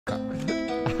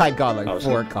I got like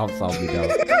 4 cops on me though.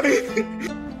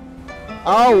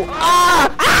 Oh!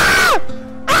 Ah! Ah!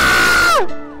 Ah!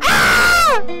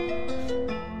 Ah!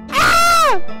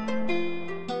 Ah!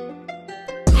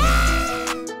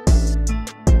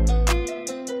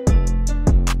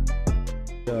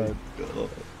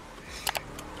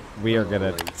 We are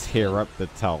gonna tear up the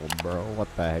town, bro. What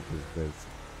the heck is this?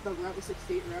 The Route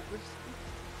 68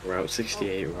 Raptors? Route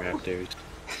 68 Raptors.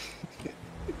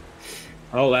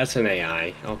 Oh, that's an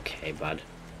AI. Okay, bud.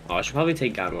 Oh, I should probably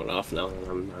take God mode off now.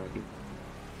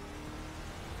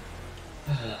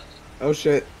 Oh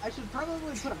shit. I should probably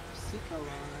put a seatbelt on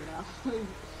right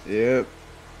now. Yep.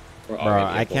 Bro,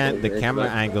 I can't. The camera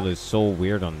angle is so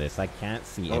weird on this. I can't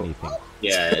see anything.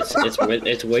 Yeah,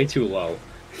 it's way too low.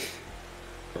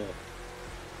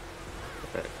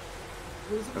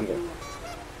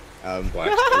 I'm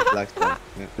going. Black one.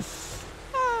 Yeah.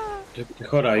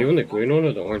 Dakota, are you in the green one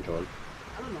or the orange one?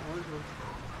 I'm in the orange one.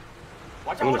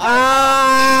 Watch out!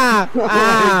 Ah!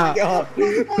 Ah!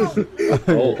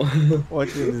 Oh. What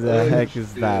the heck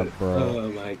is that, bro?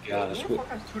 Oh my gosh.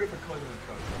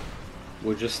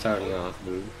 We're just starting off,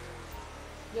 dude.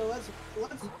 Yo, let's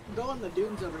go on the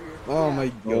dunes over here. Oh Yeah, my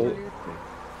god. over here.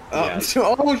 Yeah.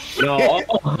 Oh shit! No!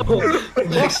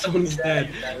 Blackstone's dead.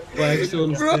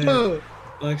 Blackstone's dead.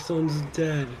 Blackstone's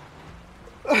dead.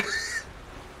 Oh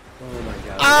my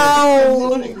god.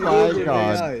 Oh my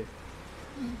god.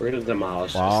 We're gonna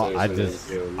demolish Well, this.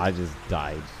 I just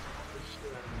died.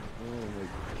 Oh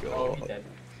my Oh, god. he's dead.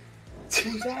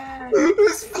 Who's that?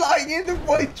 Who's flying in the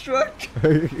white truck?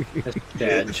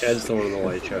 Dad, Chad's the one in the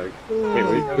white truck.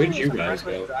 Wait, where'd you guys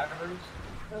go?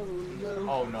 Oh no.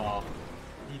 Oh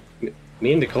no.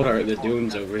 Me and Dakota are at the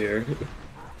dunes over here.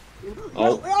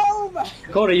 Oh, oh my.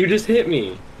 Dakota, you just hit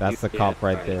me! That's the cop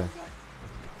right there.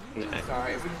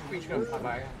 Sorry, we just gonna pop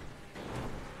by.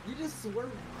 You just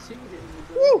swerved cheating.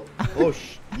 Woo! Oh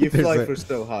you There's fly a- for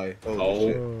so high. Oh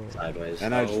shit. Sideways.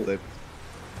 And I slipped.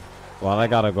 Well, I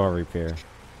gotta go repair.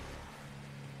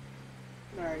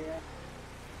 Alright, yeah.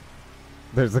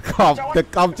 There's a cop. The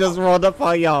cop just rolled up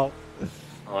on y'all.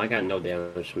 Oh, I got no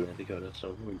damage from that Dakota,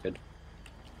 so we're good.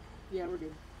 Yeah, we're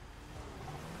good.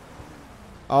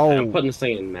 Oh. I'm putting this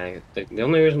thing in mag. The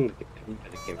only reason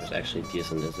the camera's actually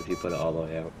decent is if you put it all the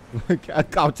way out. A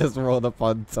cop just rolled up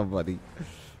on somebody.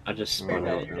 I just You're spun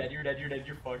out. dead, you're dead,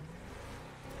 you're fucked.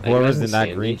 Whoever's Hey, in that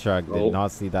Sandy. green truck Oh. did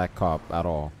not see that cop at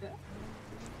all.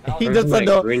 He Where's doesn't that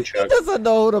know. green He truck? doesn't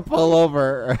know who to pull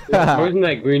over. Where's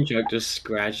that green truck just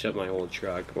scratched up my whole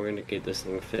truck? We're gonna get this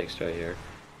thing fixed right here.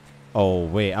 Oh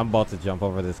wait, I'm about to jump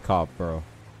over this cop, bro.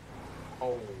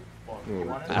 Oh, fuck. You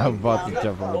want it? I'm about to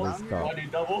jump over this cop.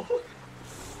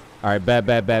 All right, bet.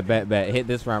 Hit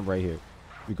this ramp right here.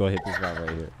 We go hit this ramp right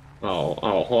here. Oh,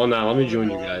 hold on. Let me join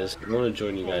you guys. I want to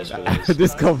join you guys for this.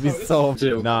 This gonna be so.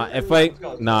 Two. Nah, if I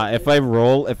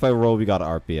roll, we gotta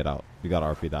RP it out. We gotta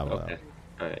RP that one Okay. out.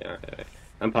 Alright.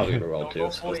 I'm probably gonna roll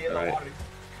too, so it's alright. Alright,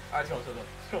 let's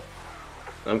go.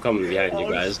 I'm coming behind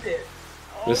you guys.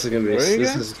 This is gonna be. Where are you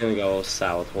This guys? is gonna go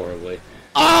south horribly.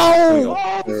 Oh!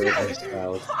 Horribly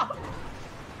south.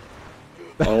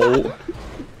 Oh,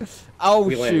 Oh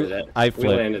we landed shoot! it. I We flipped.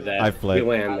 landed that. I flipped. We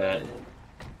landed that.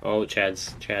 Oh, Chad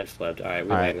flipped. Alright,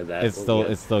 we Alright, landed that. it's We're still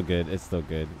good. it's still good. It's still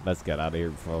good. Let's get out of here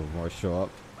before more show up.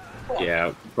 Yeah,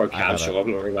 before I cops gotta- show up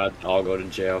and we're about to all go to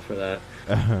jail for that.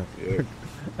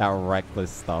 That reckless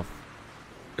stuff.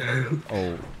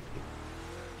 Oh,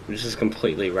 This is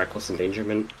completely reckless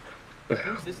endangerment.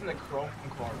 Who's this in the chrome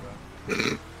car, bro? Who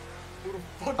the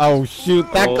fuck oh is-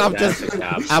 shoot! That Oh, cop that's just. the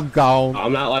cops. I'm gone.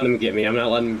 I'm not letting him get me. I'm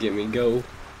not letting him get me. Go.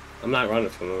 I'm not running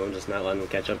from him. I'm just not letting him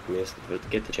catch up to me. So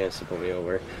get the chance to pull me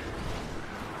over.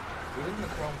 Who's in the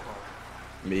chrome car?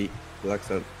 Me.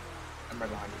 Blackstone. I'm right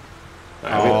behind you.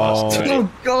 Alright, we lost. Oh. already.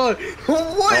 Oh god!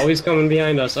 What? Oh, he's coming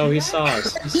behind us. Oh, he saw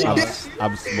us. He saw us.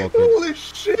 I'm smoking. Holy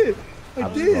shit! I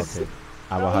I'm did! smoking.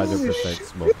 I'm 100%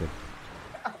 smoking.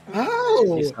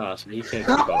 How? He saw us. He can't keep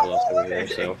up with us over here.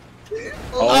 So. Oh!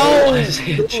 Oh, I just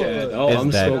hit Chad. Oh, It's I'm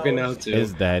dead. smoking now too.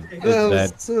 It's dead. It's That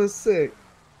dead. was so sick.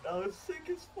 That was sick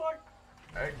as fuck.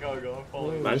 Alright, go, I'm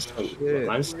following you.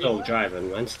 Mine's still driving.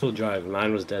 Mine's still driving.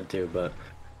 Mine was dead too, but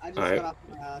I just Alright. got off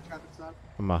the traffic stop.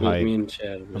 I'm gonna me hide. and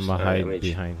Chad. I'm gonna hide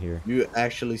behind here. You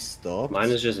actually stopped? Mine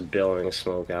is just billowing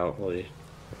smoke out. Holy.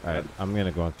 Alright, I'm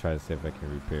gonna go and try to see if I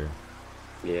can repair.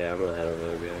 Yeah, I'm gonna head over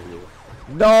there behind you.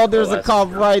 No, there's a that's cop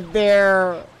not- right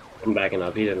there. I'm backing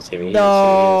up. He didn't see me. He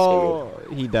No,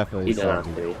 he didn't definitely see me. He saw did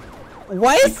not me. see me.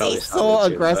 Why is probably he saw so me too,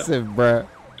 but- aggressive, bruh?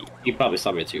 He probably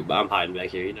saw me too, but I'm hiding back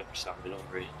here. He never saw me.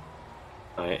 Don't worry.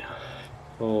 Alright.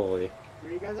 Holy.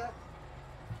 Where you guys at?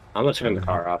 I'm gonna turn the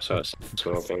car off so it's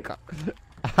smoking.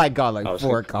 I got like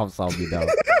 4 cops on me now.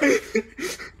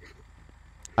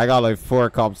 I got like 4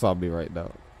 cops on me right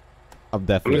now. I'm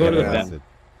definitely getting arrested.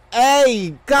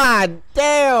 Hey, god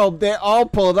damn! They all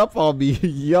pulled up on me.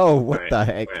 Yo, what the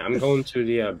heck? Right, I'm going to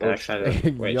the backside of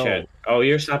the... Wait, Chad. Oh,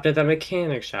 you're stopped at the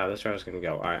mechanic shop. That's where I was going to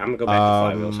go. Alright, I'm going to go back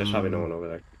to Flywheel, so there's probably no one over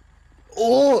there.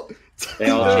 Oh! They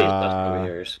all chased us over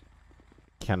here.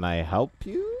 Can I help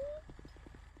you?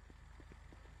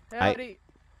 Howdy.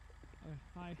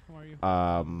 Hi, how are you?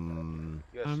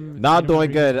 Not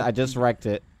doing good. I just wrecked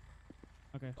it.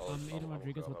 Okay, I'm Aiden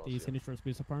Rodriguez with the Sandy Shores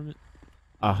Police Department.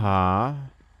 Uh-huh.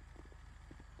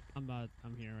 I'm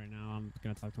here right now. I'm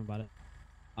gonna talk to him about it.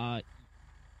 Hold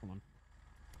on.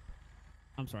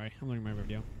 I'm sorry. I'm learning my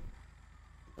video.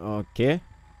 Okay.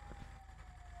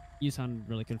 You sound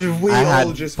really confused. I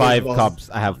had 5 cops.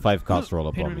 I have 5 cops roll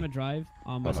up on me. Drive.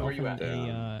 Myself and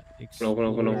a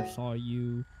explorer saw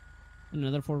you.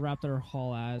 Another Ford Raptor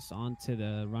haul ass onto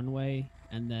the runway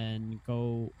and then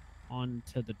go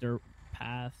onto the dirt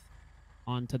path,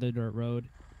 onto the dirt road.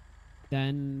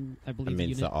 Then I believe the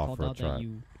unit called out that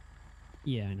you.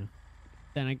 Yeah, I know.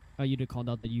 Then you called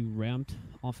out that you ramped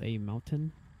off a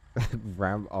mountain.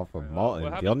 Ramped off a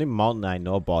mountain. The only mountain I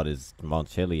know about is Mount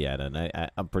Chiliad,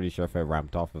 and I'm pretty sure if I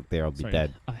ramped off of there, I'll be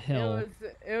dead. A hill.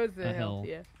 It was a hill.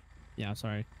 Yeah. Yeah,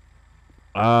 sorry.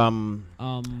 I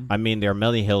mean, there are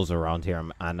many hills around here,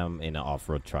 and I'm in an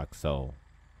off-road truck, so,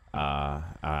 I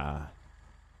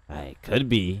could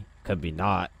be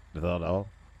not. I don't know.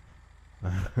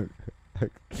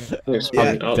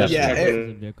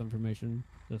 Vehicle information.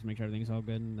 Just make sure everything's all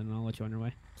good, and then I'll let you on your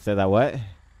way. Say that what? Can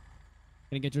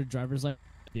I get your driver's license,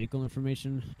 vehicle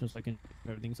information, just so I can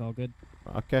everything's all good?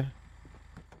 Okay.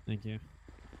 Thank you.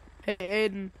 Hey,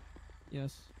 Aiden.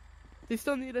 Yes. Do you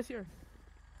still need us here?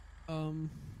 I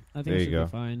think it should be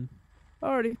fine.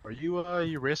 Alrighty. Are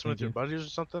you racing with your buddies or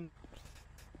something?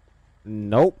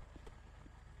 Nope.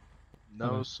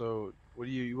 No. So what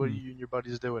are you and your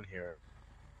buddies doing here?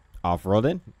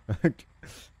 Off-roading?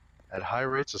 At high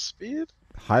rates of speed?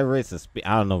 High rates of speed?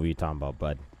 I don't know what you're talking about,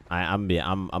 bud. I'm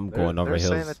going over hills.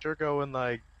 They're saying that you're going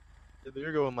like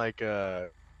the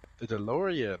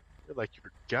DeLorean. You're like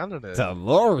you're gunning it.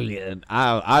 DeLorean?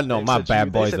 I know my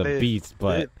bad boy's a beast,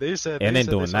 but they said it ain't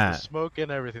doing that. Smoke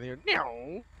and everything. You're,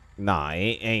 nah,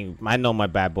 ain't. I know my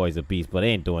bad boy's a beast, but it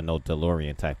ain't doing no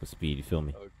DeLorean type of speed. You feel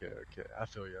me? Okay. I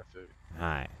feel you.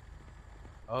 Alright.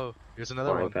 Oh, here's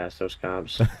another one. Past those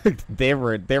cops. they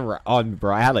were on me,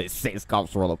 bro. I had like 6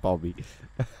 cops roll up on me.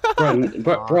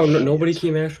 bro, nobody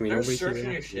came after me. They're Nobody searching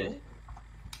came your after me. shit?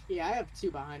 Yeah, I have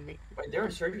 2 behind me. Wait, they were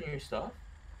searching your stuff?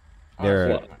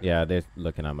 Yeah, they're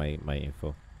looking at my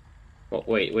info. Well,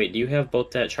 wait, do you have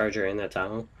both that Charger and that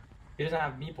Tahoe? He doesn't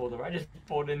have me pulled over. I just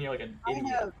pulled in here like an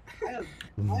idiot. I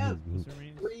have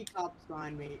 3 cops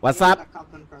behind me. What's up? A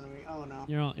cop in front of me. Oh no.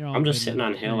 You're all I'm just sitting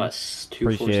on hill at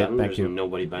 247. There's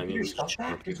nobody by me. There's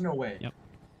no way. Yep.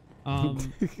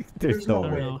 There's no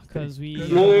way. Because we.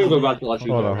 We're about to let you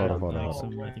go. Hold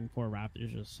on. I think 4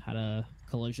 Raptors just had a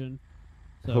collision.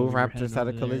 So Who Raptors had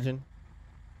a collision?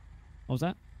 What was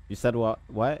that? You said what?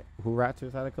 What? Who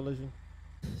Raptors had a collision?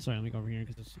 Sorry, let me go over here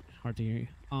because it's hard to hear you.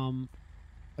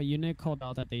 A unit called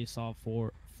out that they saw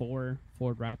four Ford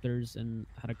Raptors and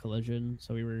had a collision,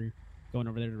 so we were going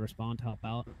over there to respond to help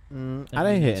out. I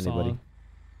didn't hit anybody.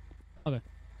 Okay.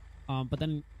 But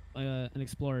then an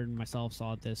Explorer and myself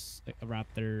saw this a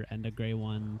Raptor and a gray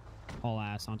one haul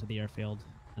ass onto the airfield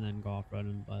and then go off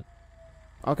roading. But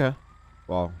okay.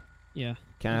 Well. Yeah.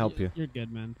 Can I help you? You're good,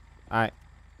 man. All right.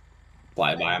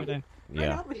 Fly by him.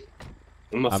 Yeah.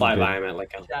 I'm gonna fly by him at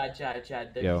like a... Chad.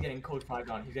 He's getting code 5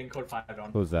 on. He's getting code 5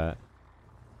 on. Who's that?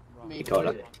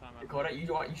 Dakota, you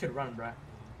should run, bro.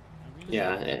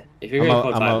 Yeah, if you're gonna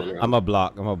code 5, then I'm a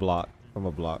block. Yeah,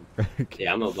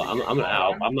 I'm a block. I'm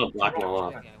gonna block them all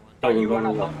off.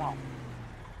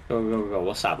 Go.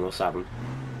 We'll stop him.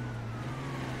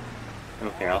 I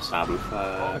don't care, I'll stop him.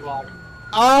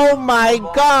 Oh my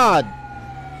god!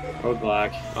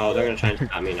 Roadblock. Oh, they're gonna try and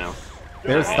stop me now.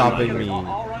 They're stopping me.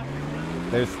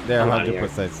 They're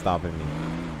 100% stopping me.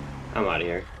 I'm out of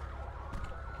here.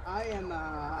 I am,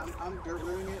 I'm dirt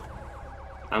roading it.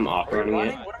 I'm off-roading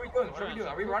it. What are we doing?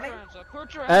 Are we running?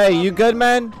 Hey, you good,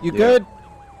 man? You good?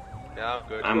 Yeah, I'm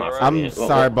good. I'm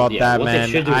sorry about that,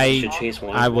 man.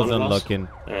 I wasn't looking.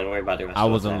 And worry about the rest I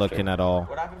wasn't looking at all.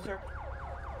 What happened, sir?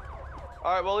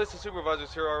 Alright, well, at least the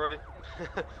supervisor's here already.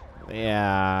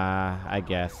 Yeah, I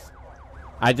guess.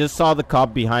 I just saw the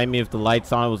cop behind me with the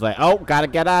lights on. I was like, oh, gotta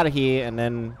get out of here. And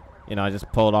then, I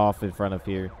just pulled off in front of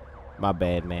here. My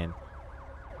bad, man.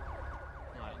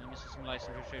 You missed some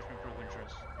license registration proof of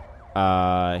interest.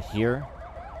 Here?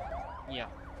 Yeah.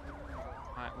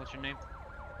 What's your name?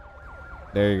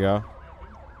 There you go.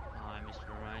 Hi,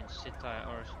 Mr. Ryan. Sit tight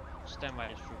or stand by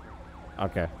this trooper.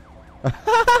 Okay.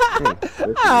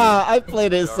 I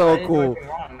played it so cool.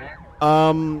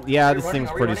 Yeah, this thing's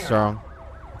pretty strong.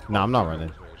 No, I'm not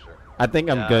running. I think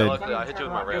I'm good. I hit you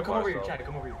with my ramp. Come over here, Chad.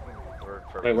 Come over here.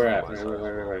 Wait, where at?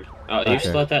 Where? Oh, you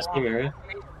still at that same area?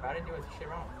 I didn't do shit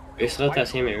wrong. You still at that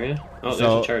same area? Oh, So-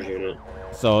 there's a charge unit.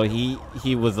 So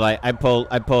he was like, I pulled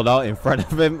out in front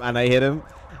of him and I hit him.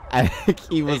 And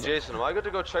he was. Hey Jason, am I good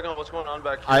to go check on what's going on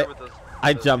back here with this?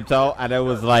 I jumped out and I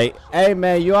was like, "Hey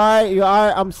man, you alright? You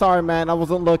alright? I'm sorry, man. I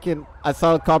wasn't looking. I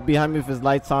saw a cop behind me with his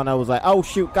lights on. I was like, oh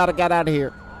shoot, gotta get out of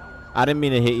here. I didn't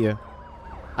mean to hit you.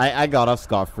 I got off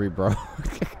scot-free, bro.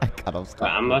 I got off scot-free.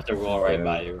 I'm about to roll right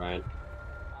by you, Ryan.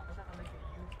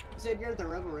 You said you're at the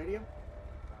Rebel Radio?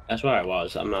 That's where I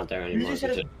was. I'm not there You anymore. just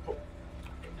said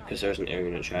Because there's an air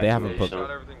unit Chad. They haven't put. Got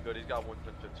everything good. He's got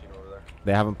 115 over there.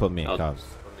 They haven't put me in Oh. cuffs.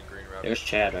 From the green route. There's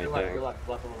Chad right You're there. left.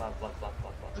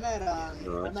 I'm at,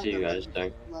 No, I I'm at see you the, guys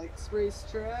there. like, race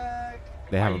track.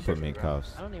 They Why are haven't you put me in searching, bro?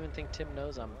 cuffs. I don't even think Tim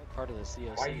knows I'm part of the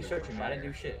COC. Why are you searching me? I didn't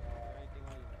do shit.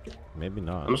 Maybe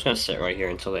not. I'm just gonna sit right here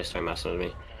until they start messing with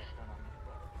me.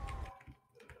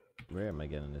 Where am I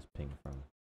getting this ping from?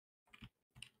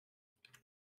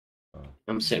 Oh.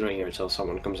 I'm sitting right here until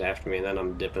someone comes after me, and then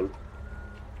I'm dipping.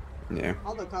 Yeah.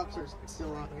 All the cops are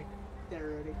still on me. They're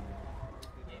ready.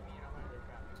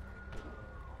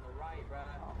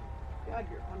 God,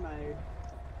 you're on my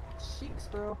cheeks,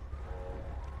 bro.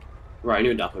 Right,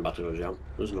 you're definitely about to go to jail.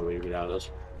 There's no way you get out of this.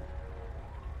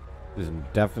 There's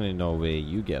definitely no way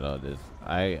you get out of this.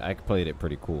 I played it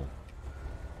pretty cool.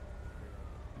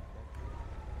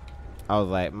 I was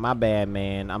like, my bad,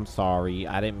 man. I'm sorry.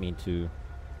 I didn't mean to.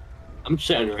 I'm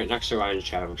sitting right next to Ryan's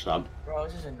travel stop. Bro,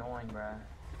 this is annoying,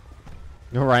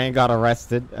 bro. Ryan got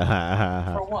arrested. For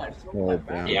what? For what,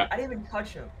 bro? Yeah. I didn't even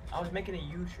touch him. I was making a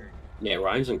U-turn. Yeah,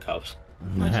 Ryan's in cuffs.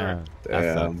 That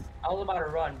sucks. I was about to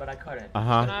run, but I couldn't. What's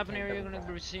Uh-huh. gonna happen here? You're gonna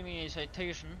be receiving a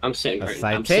citation. I'm sitting A right.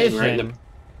 I'm sitting right in citation?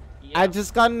 the. Yeah. I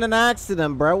just got in an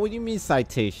accident, bro. What do you mean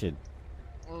citation?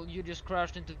 Well, you just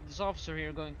crashed into this officer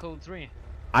here going code 3.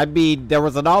 I mean, there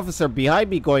was an officer behind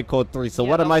me going code 3, so Yeah,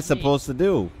 what that am I was me. supposed to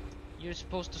do? You're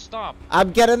supposed to stop.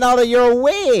 I'm getting out of your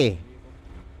way.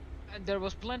 And there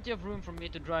was plenty of room for me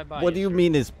to drive by. What do you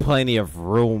mean there's plenty of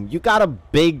room? You got a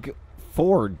big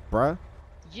Ford, bruh.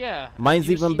 Yeah. Mine's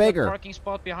you even see bigger. The parking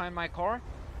spot behind my car?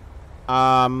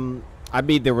 I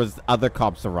mean, there was other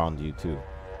cops around you, too.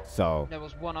 So, There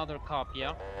was one other cop,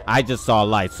 yeah? I just saw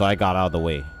lights, so I got out of the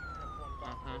way.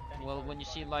 Uh-huh. Well, when you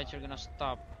see lights, you're gonna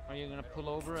stop. Or you're gonna pull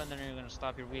over, and then you're gonna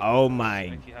stop your vehicle. Oh my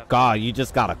If you have to. god, you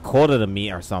just got a quarter to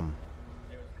me or something.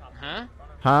 Huh?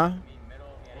 Huh?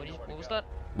 What was that?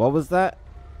 What was that?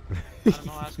 I don't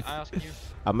know, I asked you.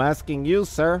 I'm asking you,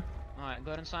 sir. Alright,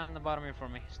 go ahead and sign on the bottom here for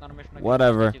me. It's not a mission.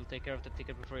 Whatever. You'll take care of the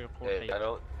ticket before your court Hey,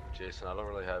 date. Jason, I don't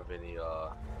really have any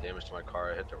damage to my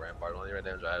car. I hit the rampart. The only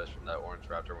damage I had is from that orange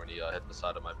Raptor when he hit the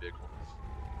side of my vehicle.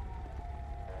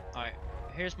 Alright,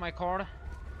 here's my card.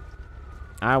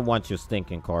 I want your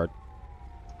stinking card.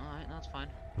 Alright, that's fine.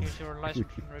 Here's your license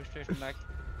and registration back.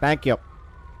 Thank you.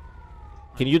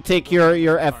 Can you take your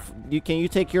can you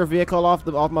take your vehicle off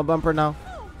my bumper now?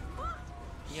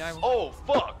 Yeah, I will. Oh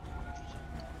fuck!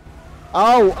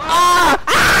 Oh! Ah!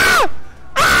 Ah!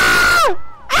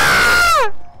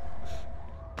 Ah!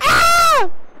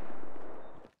 Ah!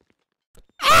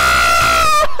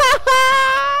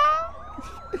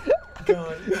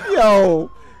 God.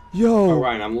 Yo! Oh,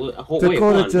 Ryan, I'm. Wait, hold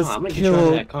Dakota on. just No, I'm gonna killed-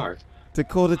 drive that car.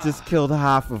 Dakota just killed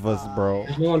half of us, bro.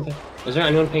 Is there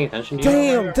anyone paying attention to you?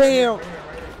 Damn, damn!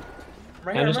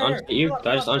 Can I just unseat you? Do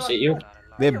I just unseat you?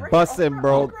 They busting,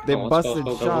 bro. They Oh, let's go, busting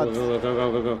go, go, shots.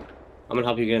 go. I'm gonna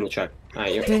help you get in the truck.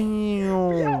 Alright, you're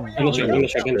Damn. in the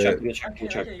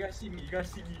truck. You gotta see me. You gotta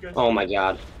see me. Oh my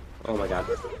god. Oh my god.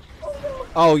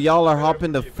 Oh, y'all are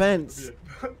hopping the fence.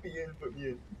 Put me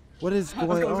in. What is Let's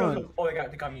going go, let's go, on? let's go. Oh,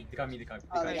 they got me.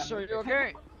 Hey, sir, you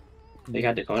okay? They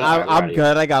got Dakota. I'm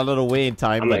good. I got a little waiting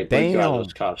time, I'm but like, damn. damn.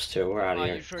 Those cops too. We're out of Are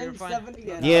here. you sure you're fine? 70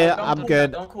 again. Yeah, Don't I'm cool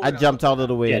good. down, don't cool I down. jumped out of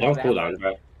the way. Yeah, don't cool down,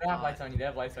 bro. They have lights on you. They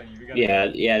have lights on you. We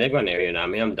gotta Yeah, they're going to area now.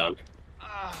 Me, I'm done.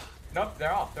 Nope,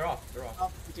 they're off. Oh,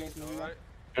 Jason, you got-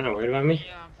 You're not worried about me?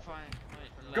 Yeah, I'm fine.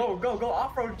 Wait, Go,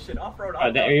 off-road shit, off-road.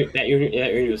 That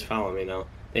area was following me now.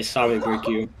 They saw me break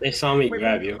you. They saw me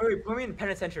grab you. Wait, put me in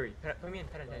penitentiary. Put me in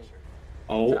penitentiary.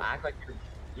 Oh, So act like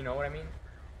you know what I mean?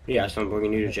 yeah, so I'm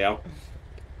bringing you to jail.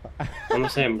 I'm gonna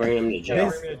say I'm bringing him to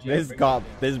jail.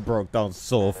 This broke down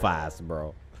so fast,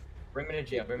 bro. Bring me to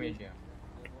jail.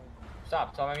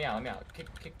 Stop, let me out. Kick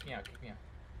me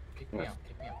out.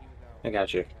 I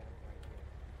got you.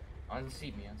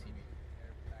 Unseat me.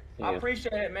 I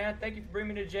appreciate it, man. Thank you for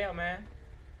bringing me to jail, man.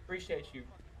 Appreciate you.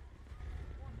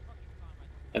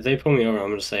 If they pull me over, I'm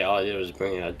gonna say all I did was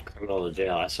bring a criminal to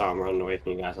jail. I saw him running away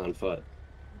from you guys on foot.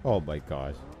 Oh my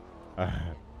gosh.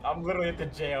 I'm literally at the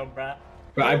jail, bruh.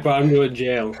 Bro, I brought him to a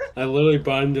jail. I literally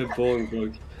brought him to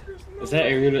Bolingbrook. Is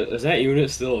that unit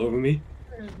still over me?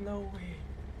 There's no way.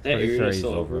 That Pretty sure unit he's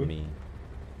still over me.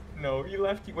 No, you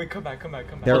left. Wait, come back.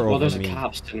 They're well, there's over a me.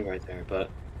 cop sitting right there, but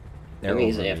They're I think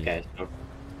he's over AFK. So.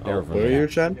 They're over Where are me. you,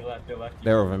 Chad?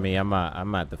 They're over me. I'm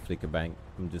at the Flicker Bank.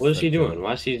 I'm just. What is he doing?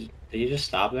 Why is he? Did he just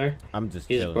stop there? I'm just.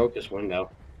 He just chilling. broke his window.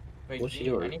 Wait, What's he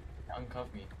doing? I need to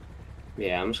uncuff me.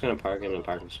 Yeah, I'm just gonna park in a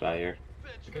parking spot here.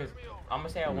 Because I'm gonna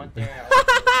say I went there.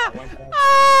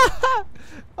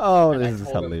 Oh, this is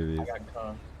hilarious.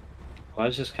 Why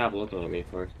is this cop looking at me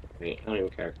for? Wait, I don't even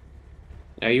care.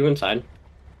 Are you inside?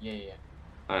 Yeah.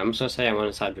 Alright, I'm just gonna say I went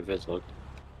inside for Viz look.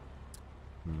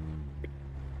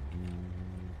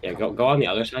 Yeah, go on the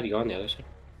other side. You go on the other side.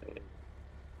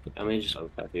 I may just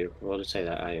uncuff you. We'll just say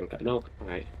that I uncuff. No,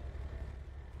 alright.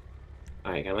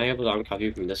 Alright, am I able to uncuff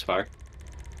you from this far?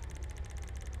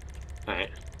 Alright,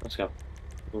 let's go.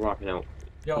 We're walking out.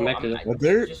 Yo, Come back to Are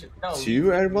there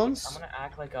two I'm airbombs? gonna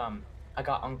act like I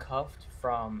got uncuffed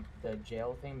from the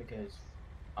jail thing because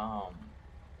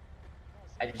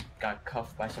I just got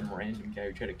cuffed by some random guy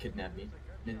who tried to kidnap me.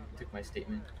 Then took my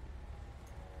statement.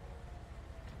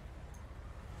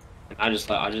 I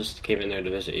just came in there to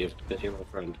visit you because you're my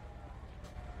friend.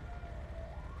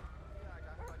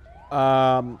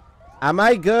 Am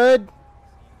I good?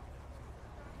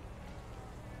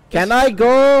 Can I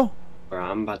go? Bro,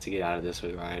 I'm about to get out of this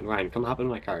with Ryan. Ryan, come hop in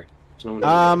my car. There's no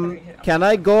one Can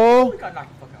I go?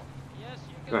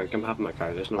 Ryan, come hop in my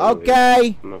car. There's no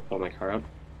Okay. I'm gonna pull my car up.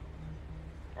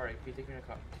 Alright, can you take me to the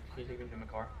car? Can you take me to my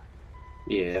car?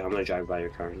 Yeah, I'm gonna drive by your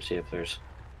car and see if there's.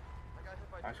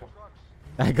 Alright, cool.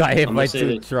 I got hit I'm by gonna say 2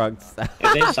 that- trucks.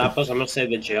 If they stop us, I'm gonna say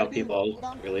the jail people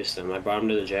released him. I brought him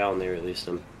to the jail and they released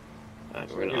him. Alright,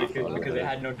 we're gonna Because they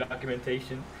had no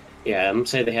documentation. Yeah, I'm gonna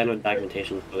say they had no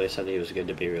documentation, but they said he was good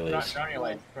to be released. Turn on your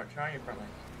lights. Turn on your front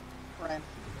lights. Ryan,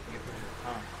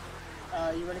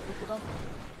 you ready for kickoff?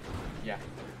 Yeah.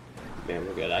 Man,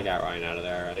 we're good. I got Ryan out of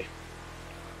there already.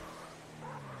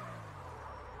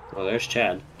 Well, there's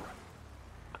Chad.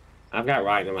 I've got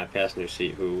Ryan in my passenger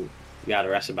seat who got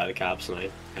arrested by the cops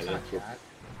tonight. That's not Chad.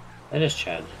 That is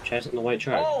Chad. Chad's in the white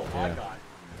truck. Oh my god.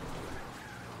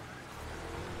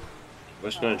 We're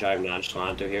just gonna drive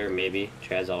nonchalant through here. Maybe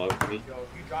Chad's all over me. Yo, if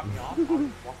you drop me off, I'll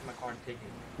just walk in my car and take it.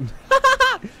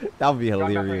 That would be Drop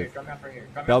me off right here, hilarious. drop me off right here,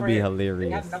 drop me That off would be right here.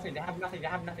 hilarious. They have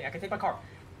nothing. I can take my car.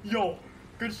 Yo,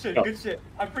 good shit, Go. good shit.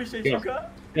 I appreciate Go. you,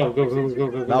 cut. Go.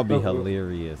 That would be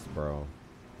hilarious, bro.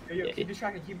 Yo, keep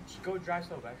distracted. Go drive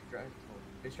slow, guys. Drive slow.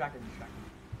 Distracted.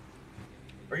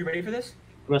 Are you ready for this?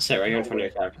 I'm gonna sit right here in front of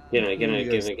your car. Get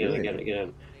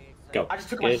in. Go. I just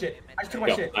took Get my in. shit. Go.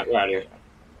 Alright, we're out of here.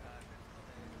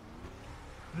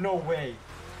 No way.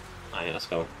 Alright, let's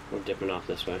go. We're dipping off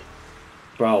this way.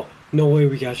 Bro, no way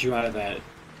we got you out of that.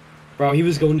 Bro, he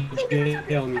was going to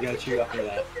jail and we got you out of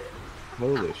that.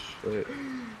 Holy shit.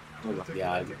 Oh my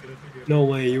god. No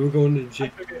way, you were going to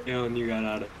jail and you got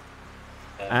out of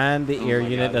that. And the Oh air my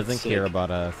unit God, doesn't that's care sick.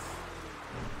 about us.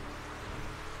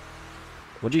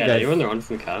 What do you Chad, are guys? you on the run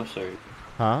from the cops or?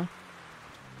 Huh?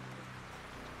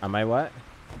 Am I what?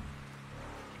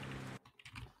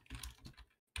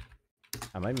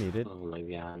 Am I muted? Oh my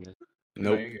god.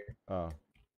 Nope. Oh.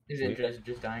 His interest is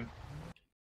just dying.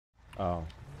 Oh.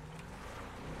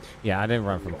 Yeah, I didn't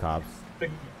run from cops.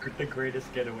 The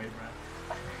greatest getaway,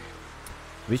 bro.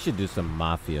 We should do some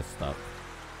mafia stuff.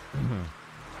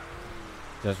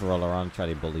 Just roll around, try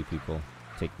to bully people,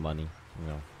 take money, you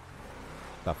know,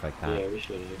 stuff like that. Yeah, we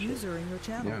should. User in your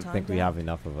channel. Yeah. I think we have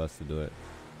enough of us to do it.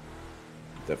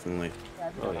 Definitely.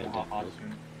 Oh yeah,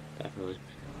 definitely.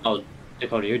 Oh,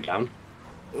 Dakota, you're down?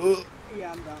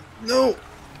 Yeah, I'm down. No!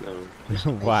 No.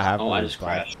 What happened? Oh, I with just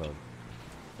crashed. Flagstone?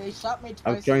 They shot me twice.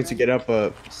 I'm trying to get up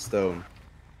a stone.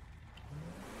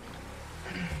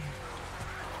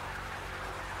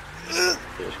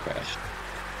 Just crashed.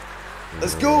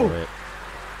 Let's go!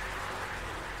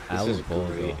 I was This is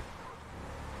great.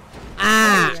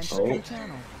 Ah! Oh.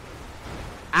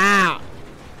 Ah!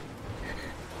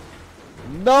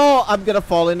 No, I'm gonna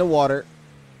fall in the water.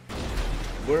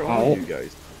 Where are you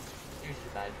guys?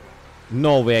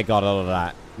 No way I got out of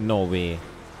that. No way.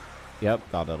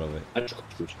 Yep, got out of it. I just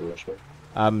cruised through this way.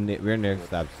 We're near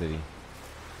Stab City.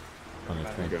 On the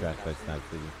train track by Stab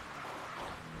City.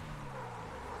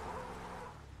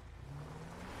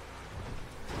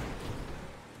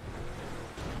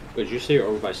 Wait, did you say you're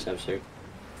over by Steps here?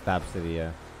 Stab City,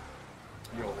 yeah.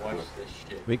 Yo, watch this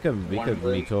shit. We could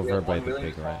meet over by the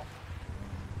big ranch.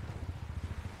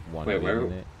 Wait,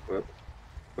 where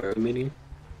are we meeting?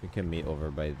 We can meet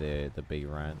over by the big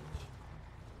ranch.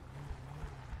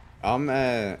 I'm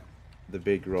at the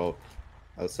big rock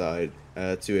outside.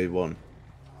 281.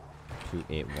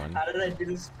 281. How did I do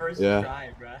this first Yeah. try,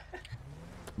 bruh?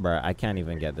 Bruh, I can't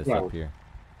even get this up here.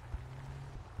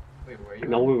 Wait, where are you?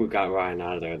 No, we got Ryan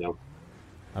out of there though.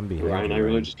 I'm behind Ryan, you, I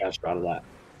really Ryan. just got out of that.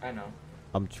 I know.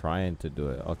 I'm trying to do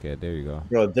it. Okay, there you go.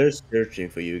 Bro, they're searching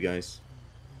for you guys.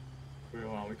 Wait,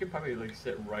 hold on. We could probably like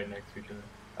sit right next to each other.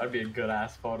 That'd be a good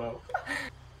ass photo.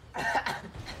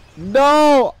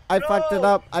 No! I fucked it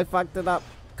up. I fucked it up.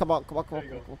 Come on, come on, come on.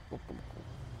 There you go.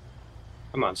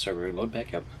 Come on, server, load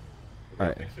back up.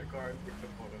 Alright. Fix your car and fix the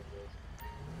photo of this.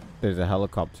 There's a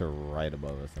helicopter right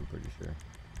above us, I'm pretty sure.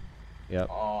 Yep.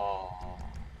 Oh,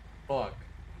 fuck.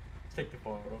 Let's take the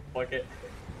photo. Fuck it.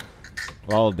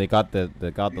 Well, they got the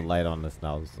light on us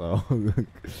now, so I this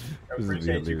is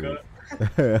appreciate you, hilarious.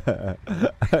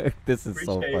 Cut. This is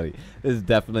so Appreciate funny. This is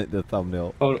definitely the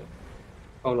thumbnail.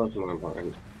 Photos more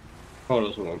important.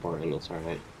 Photos more important. That's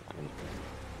alright.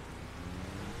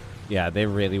 Yeah, they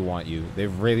really want you. They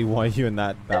really want you in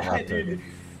that Raptor. Dude,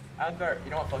 I'm dark.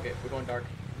 You know what? Fuck it. We're going dark.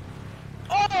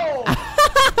 Oh!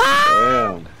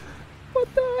 Damn. What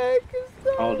the heck is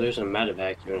that? Oh, there's a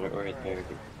medevac unit right there.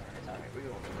 It's alright. We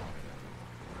go.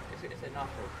 It's an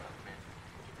off-road truck, man.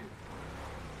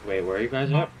 Wait, where are you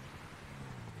guys at?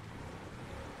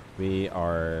 We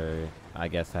are, I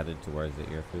guess, headed towards the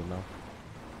airfield now.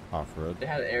 Off-road. They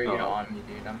had an area on me,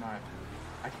 dude. I'm not.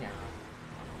 I can't.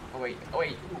 Oh wait. Oh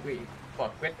wait. Ooh, wait.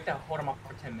 Fuck. We have to hold them off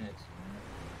for 10 minutes.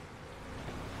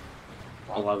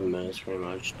 11 minutes, pretty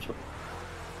much.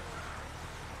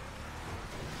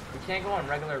 We can't go on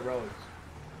regular roads.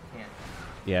 We can't.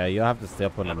 Yeah, you'll have to stay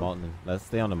up on the mountain. Let's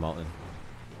stay on the mountain.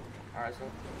 Alright, so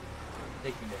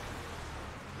take me there.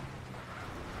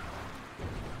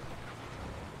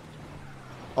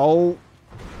 Oh.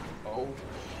 Oh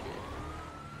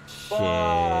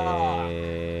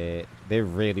Shit. They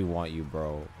really want you,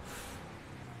 bro. What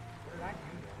did I do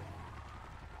there?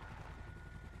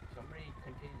 Somebody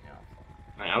continue now.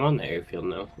 I'm on the airfield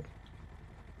now.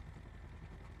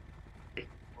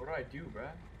 What do I do,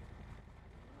 bruh?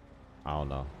 I don't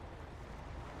know.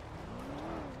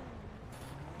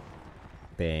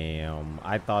 Damn.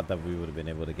 I thought that we would have been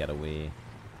able to get away.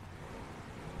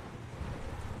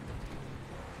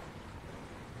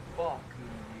 Fuck me,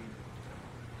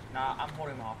 dude. Nah, I'm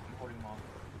holding him off. I'm holding him off.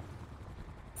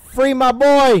 Free my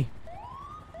boy!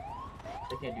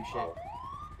 They can't do shit.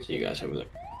 See you guys over there.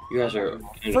 You guys are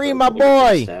Free my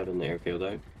boy! stabbed in the airfield,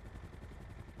 right?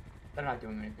 They're not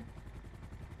doing anything.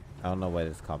 I don't know why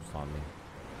this cop's on me.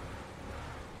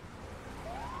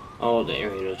 Oh, the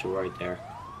air units are right there.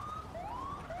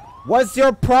 What's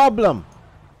your problem?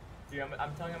 Dude,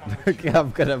 I'm telling him I'm gonna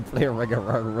I'm gonna play a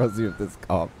regular Rosie with this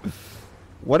cop.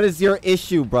 What is your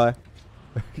issue, bruh?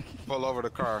 Pull over the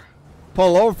car.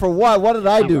 Pull over for what? What did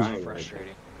I do?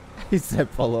 Frustrating. He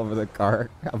said pull over the car.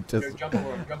 I'm just. Dude, jump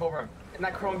over him. Jump over him. In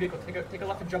that chrome vehicle, take a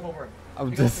left and jump over him.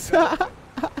 I'm Take a just. left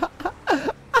and jump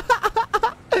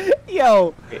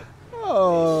Yo.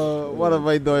 Oh, what am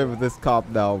I doing with this cop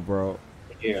now, bro?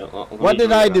 Yeah. What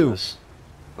did I do?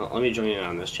 Let me join you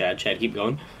on this, Chad. Chad, keep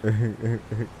going.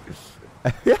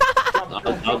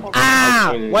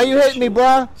 Ah! Why you hitting me,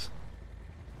 bruh?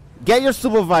 Get your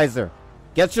supervisor.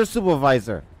 Get your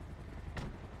supervisor.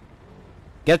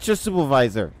 Get your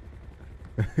supervisor.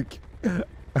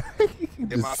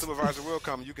 If my supervisor will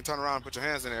come, you can turn around and put your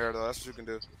hands in the air, though. That's what you can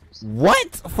do.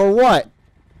 What? For what?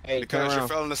 Hey, because you're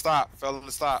failing to stop. Failing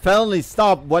to stop. Felony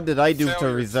stop. What did I do to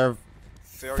reserve?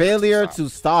 Failure to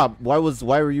stop. Why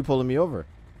were you pulling me over?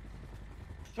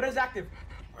 What is active?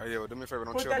 All right, yo, do me a favor.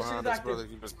 Don't Put chill that behind shit us, active. brother.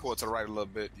 You just pull it to the right a little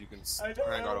bit. You can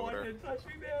hang out over there. Touch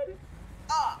me, man.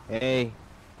 Ah! Hey.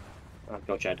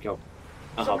 Go, Chad, go.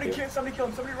 I'll help you. Somebody kill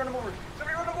him. Somebody run him over.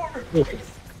 Somebody run him over.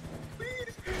 Please.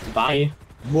 Bye.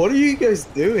 What are you guys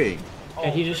doing?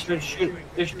 And he just started shooting.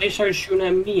 They started shooting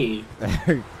at me.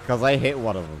 Because I hit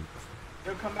one of them.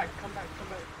 Yo, come back. Come back. Come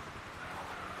back.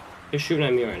 They're shooting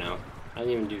at me right now. I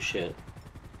didn't even do shit.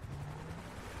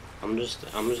 I'm just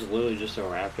literally just a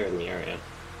raptor in the area.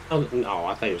 Oh, no,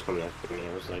 I thought he was coming after me.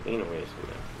 I was like, ain't no way he's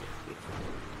coming after me.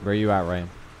 Where you at, Ryan?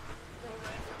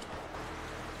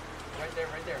 Right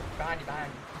there. Behind you.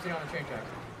 I'm sitting on the train tracks.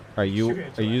 Are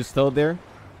you still there?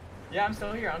 Yeah, I'm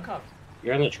still here. Uncuffed.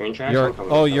 You're on the train tracks? You're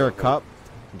a cup.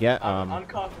 Get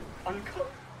Uncuffed. Oh,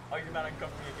 you're about to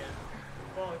cuff me again.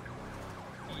 Fuck.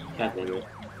 God damn it.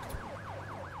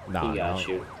 Nah, he got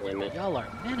you. Damn it. Y'all are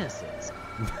menaces.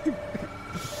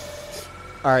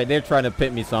 Alright, they're trying to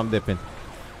pit me, so I'm dipping.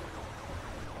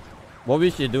 What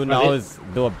we should do now is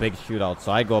do a big shootout.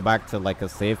 So I go back to like a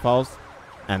safe house,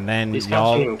 and then these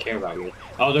cops don't even care about me.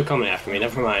 Oh, they're coming after me.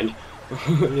 Never mind.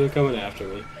 They're coming after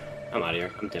me. I'm out of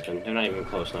here. I'm dipping. They're not even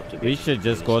close enough to be. We should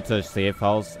just go to a safe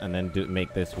house and then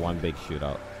make this one big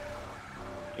shootout.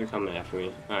 They're coming after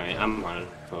me. Alright, I'm on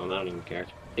phone. I don't even care.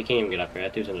 They can't even get up here.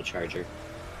 That dude's in a charger.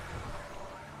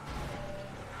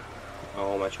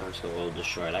 Oh, my trunk's a little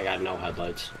destroyed. I got no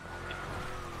headlights.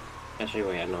 Actually,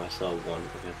 wait, no, I still have one.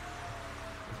 Okay.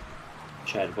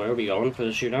 Chad, where are we going for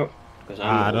the shootout? Because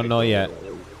I don't know yet.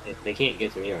 They can't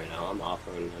get to me right now. I'm off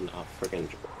freaking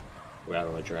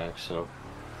railroad track, so.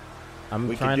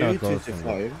 We trying to go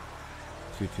 225.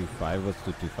 225? What's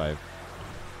 225?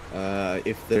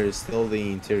 If there's still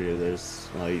the interior, there's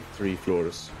like 3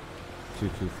 floors.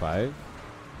 225?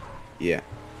 Yeah.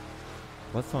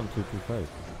 What's on 225?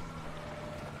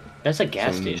 That's a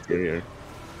gas Some station. interior.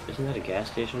 Isn't that a gas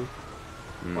station?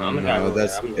 Well, I'm gonna no,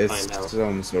 that's it's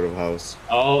some sort of house.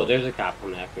 Oh, there's a cop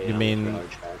coming after me. You mean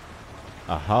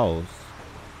a house?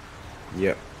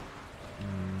 Yep.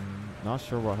 Not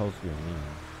sure what house you mean.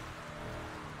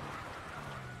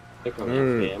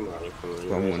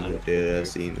 Someone who did a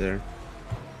scene there.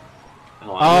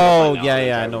 Oh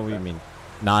yeah, I know what you mean.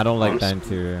 No, I don't like that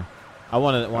interior. I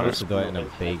want us to do it in a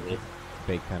big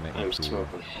kind of. I'm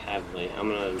smoking heavily. I'm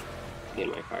gonna get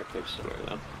my car fixed somewhere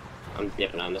though. I'm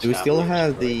dipping on this. Do we still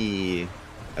have the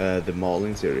mall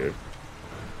interior?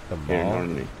 The mall? Here in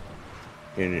Harmony.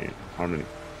 In Harmony.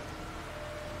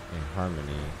 In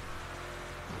Harmony.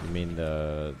 You mean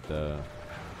the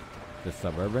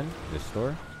suburban? The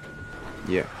store?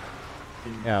 Yeah.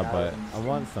 Yeah, but I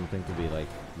want something to be like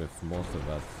with most of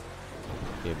us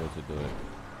able to do it.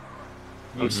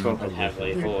 I'm smoking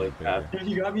heavily. Holy crap! Dude,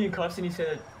 he got me in cuffs and he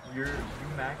said you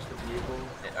matched the vehicle,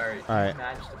 or you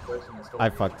matched the person that stole. I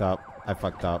fucked up.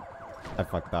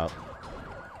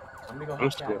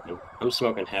 I'm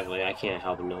smoking heavily. I can't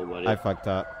help nobody. I fucked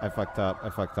up.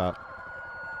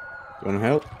 You wanna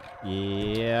help?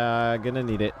 Yeah, gonna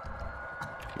need it.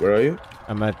 Where are you?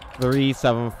 I'm at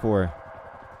 374.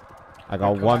 I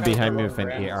got one behind me with an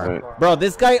AR. Right. Bro,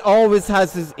 this guy always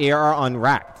has his AR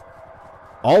unracked.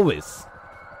 Always.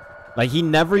 Like, he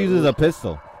never uses a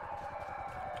pistol.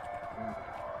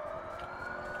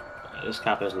 This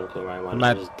cop has no clue where I want.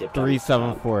 I'm at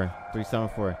 374.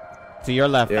 374. To your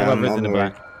left, yeah, whoever's in the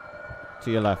back.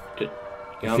 To your left.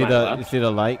 You see the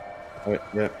light? Right,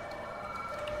 yeah.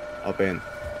 Up in.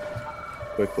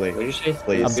 Quickly. What did you say?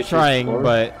 Please. I'm trying,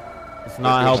 but it's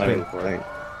not helping.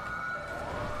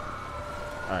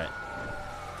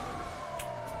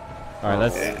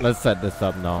 Alright, let's set this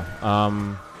up now.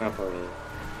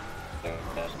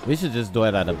 We should just do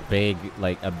it at a big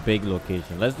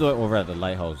location. Let's do it over at the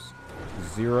lighthouse.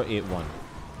 081.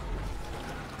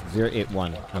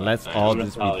 081. And let's all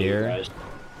just be there.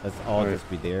 Let's all just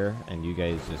be there, and you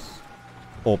guys just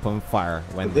open fire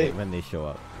when they show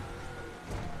up.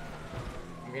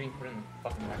 I'm getting put in the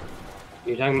fucking back.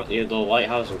 You're talking about the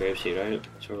lighthouse in Grapeseed, right?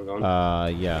 That's where we're going?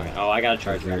 Yeah. Right. Oh, I got a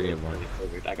charger.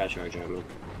 I got a charger on me.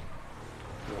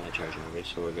 I got a charger on me,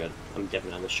 so we're good. I'm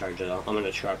dipping on this charger though. I'm in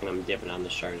a truck and I'm dipping on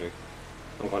this charger.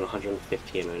 I'm going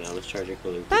 115 right now. This charger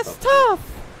cooling. That's tough!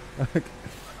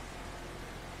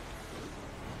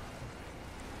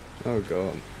 Oh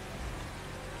god.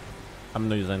 I'm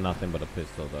not using nothing but a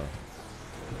pistol though.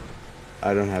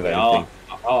 I don't have anything.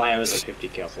 All I have is a 50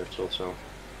 cal pistol, so.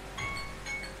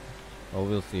 Well,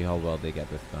 we'll see how well they get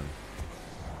this done.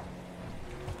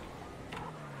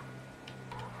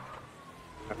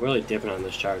 I'm really dipping on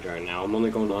this charger right now. I'm only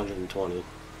going to 120.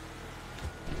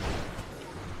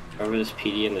 Whoever this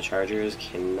PD and the charger is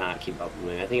cannot keep up with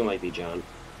me. I think it might be John.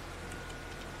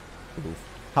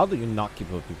 How do you not keep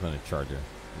up with people in a charger?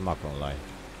 I'm not gonna lie.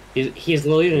 He's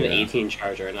literally an 18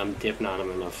 charger, and I'm dipping on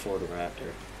him in a Ford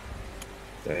Raptor.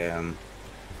 Damn.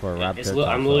 For a Raptor,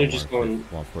 I'm literally just going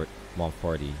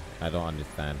 140. I don't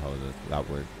understand how that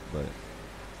works, but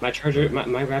my charger,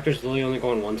 my Raptor's literally only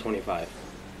going 125.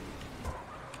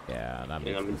 Yeah, that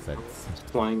makes sense.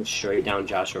 Flying straight down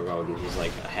Joshua Road, and he's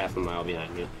like a half a mile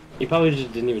behind me. He probably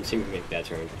just didn't even see me make that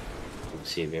turn.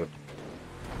 See you.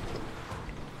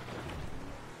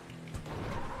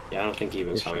 Yeah, I don't think he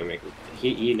even saw me make it.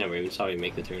 He never even saw me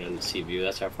make the turn on the sea view.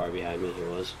 That's how far behind me he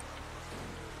was.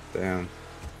 Damn.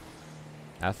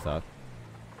 That sucked.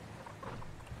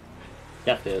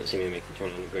 Definitely didn't see me make the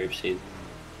turn on the Grapeseed.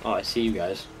 Oh, I see you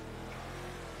guys.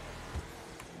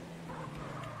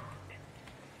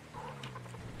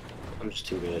 I'm just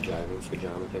too good at driving for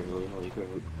John, apparently. Holy crap.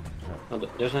 Oh,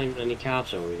 there's not even any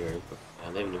cops over here.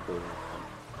 Yeah, they have no clue.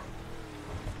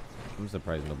 I'm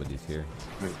surprised nobody's here.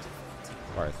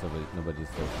 Alright, so nobody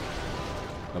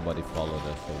followed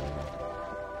us over.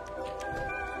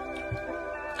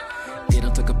 They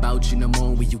don't talk about you no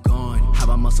more when you gone.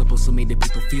 How am I supposed to make the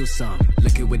people feel some?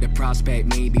 Looking with the prospect,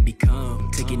 maybe become.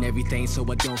 Taking everything so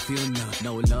I don't feel none.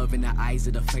 No love in the eyes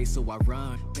of the face, so I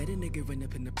run. Better nigga run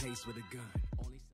up in the place with a gun. Only